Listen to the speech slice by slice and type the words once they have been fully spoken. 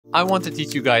I want to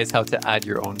teach you guys how to add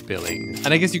your own billing.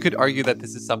 And I guess you could argue that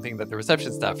this is something that the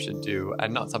reception staff should do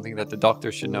and not something that the doctor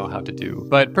should know how to do.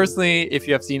 But personally, if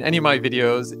you have seen any of my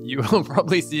videos, you will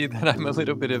probably see that I'm a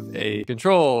little bit of a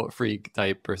control freak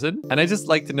type person. And I just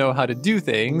like to know how to do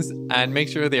things and make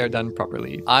sure they are done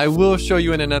properly. I will show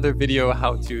you in another video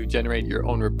how to generate your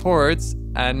own reports.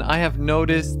 And I have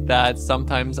noticed that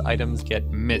sometimes items get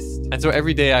missed. And so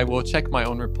every day I will check my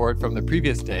own report from the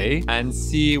previous day and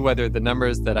see whether the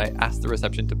numbers that I asked the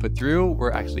reception to put through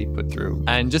were actually put through.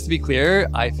 And just to be clear,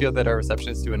 I feel that our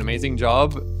receptionists do an amazing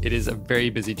job. It is a very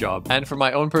busy job. And from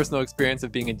my own personal experience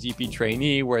of being a GP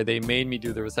trainee where they made me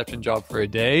do the reception job for a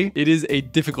day, it is a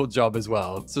difficult job as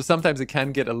well. So sometimes it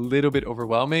can get a little bit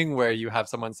overwhelming where you have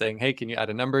someone saying, hey, can you add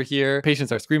a number here?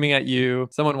 Patients are screaming at you.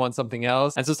 Someone wants something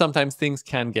else. And so sometimes things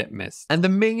can get missed. And the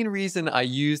main reason I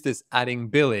use this adding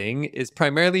billing is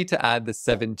primarily to add the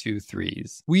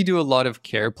 723s. We do a lot of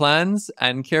care plans,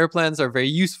 and care plans are very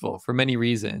useful for many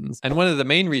reasons. And one of the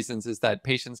main reasons is that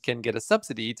patients can get a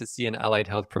subsidy to see an allied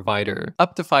health provider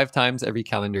up to 5 times every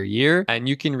calendar year, and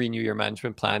you can renew your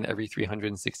management plan every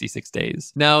 366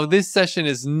 days. Now, this session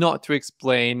is not to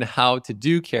explain how to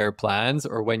do care plans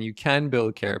or when you can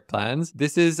build care plans.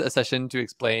 This is a session to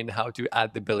explain how to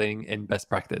add the billing in best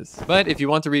practice. But if you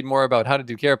want to read more about how to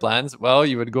do care plans, well,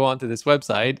 you would go onto this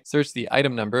website, search the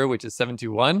item number, which is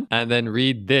 721, and then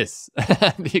read this,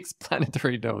 the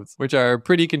explanatory notes, which are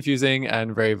pretty confusing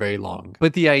and very, very long.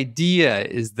 But the idea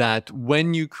is that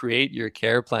when you create your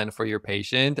care plan for your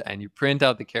patient and you print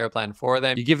out the care plan for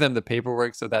them, you give them the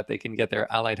paperwork so that they can get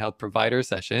their allied health provider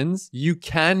sessions, you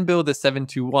can build a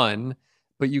 721,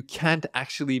 but you can't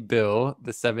actually bill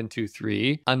the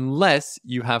 723 unless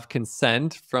you have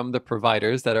consent from the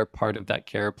providers that are part of that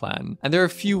care plan. And there are a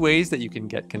few ways that you can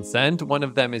get consent. One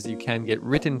of them is you can get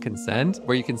written consent,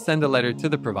 where you can send a letter to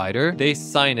the provider, they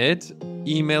sign it,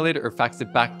 email it or fax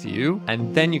it back to you,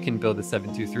 and then you can bill the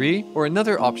 723. Or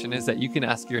another option is that you can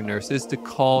ask your nurses to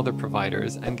call the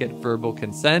providers and get verbal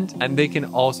consent, and they can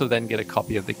also then get a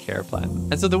copy of the care plan.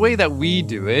 And so the way that we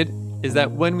do it is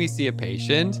that when we see a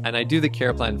patient and I do the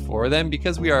care plan for them,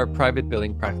 because we are a private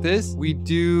billing practice, we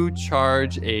do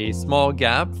charge a small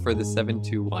gap for the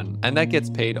 721, and that gets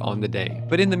paid on the day.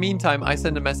 But in the meantime, I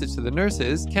send a message to the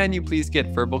nurses, can you please get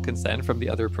verbal consent from the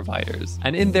other providers?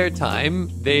 And in their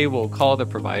time, they will call the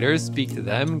providers, speak to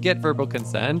them, get verbal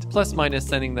consent, plus minus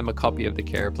sending them a copy of the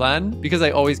care plan, because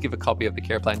I always give a copy of the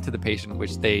care plan to the patient,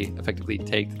 which they effectively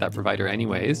take to that provider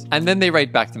anyways. And then they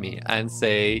write back to me and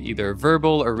say either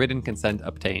verbal or written consent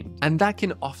obtained. And that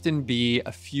can often be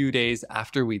a few days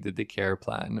after we did the care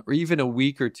plan, or even a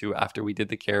week or two after we did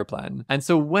the care plan. And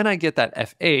so when I get that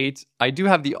F8, I do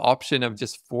have the option of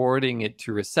just forwarding it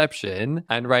to reception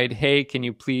and write, hey, can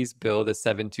you please bill the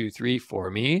 723 for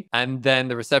me? And then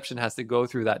the reception has to go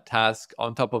through that task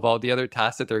on top of all the other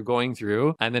tasks that they're going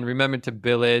through, and then remember to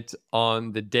bill it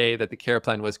on the day that the care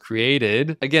plan was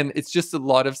created. Again, it's just a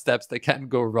lot of steps that can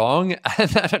go wrong, and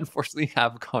that unfortunately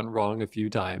have gone wrong a few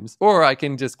times. Or I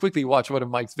can just quickly watch one of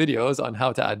Mike's videos on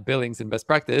how to add billings in best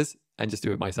practice and just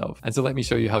do it myself. And so let me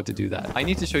show you how to do that. I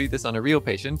need to show you this on a real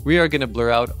patient. We are going to blur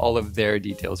out all of their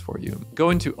details for you. Go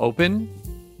into Open,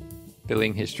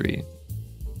 Billing History.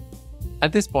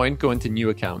 At this point, go into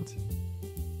New Account.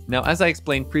 Now, as I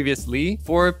explained previously,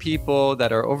 for people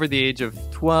that are over the age of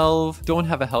 12, don't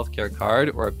have a healthcare card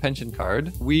or a pension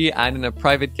card, we add in a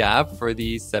private gap for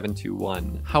the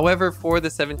 721. However, for the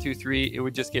 723, it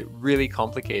would just get really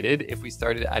complicated if we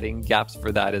started adding gaps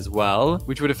for that as well,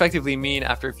 which would effectively mean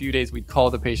after a few days, we'd call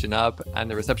the patient up and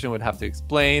the reception would have to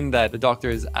explain that the doctor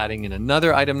is adding in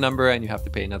another item number and you have to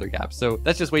pay another gap. So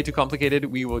that's just way too complicated.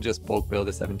 We will just bulk bill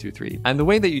the 723. And the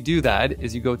way that you do that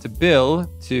is you go to Bill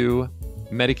to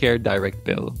Medicare Direct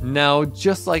Bill. Now,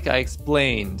 just like I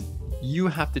explained, you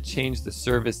have to change the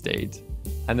service date,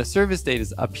 and the service date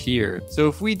is up here. So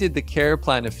if we did the care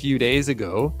plan a few days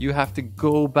ago, you have to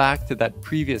go back to that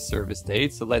previous service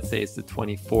date. So let's say it's the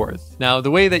 24th. Now,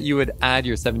 the way that you would add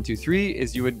your 723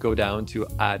 is you would go down to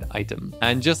Add Item.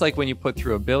 And just like when you put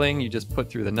through a billing, you just put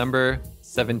through the number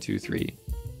 723.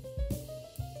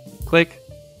 Click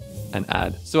and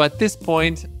add. So at this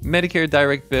point, Medicare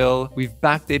Direct Bill, we've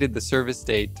backdated the service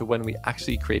date to when we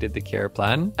actually created the care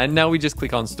plan. And now we just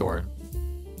click on Store.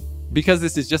 Because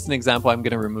this is just an example, I'm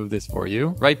going to remove this for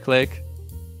you. Right click,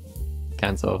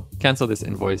 cancel this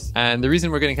invoice. And the reason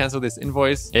we're going to cancel this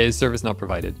invoice is service not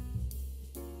provided.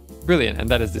 Brilliant, and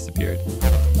that has disappeared.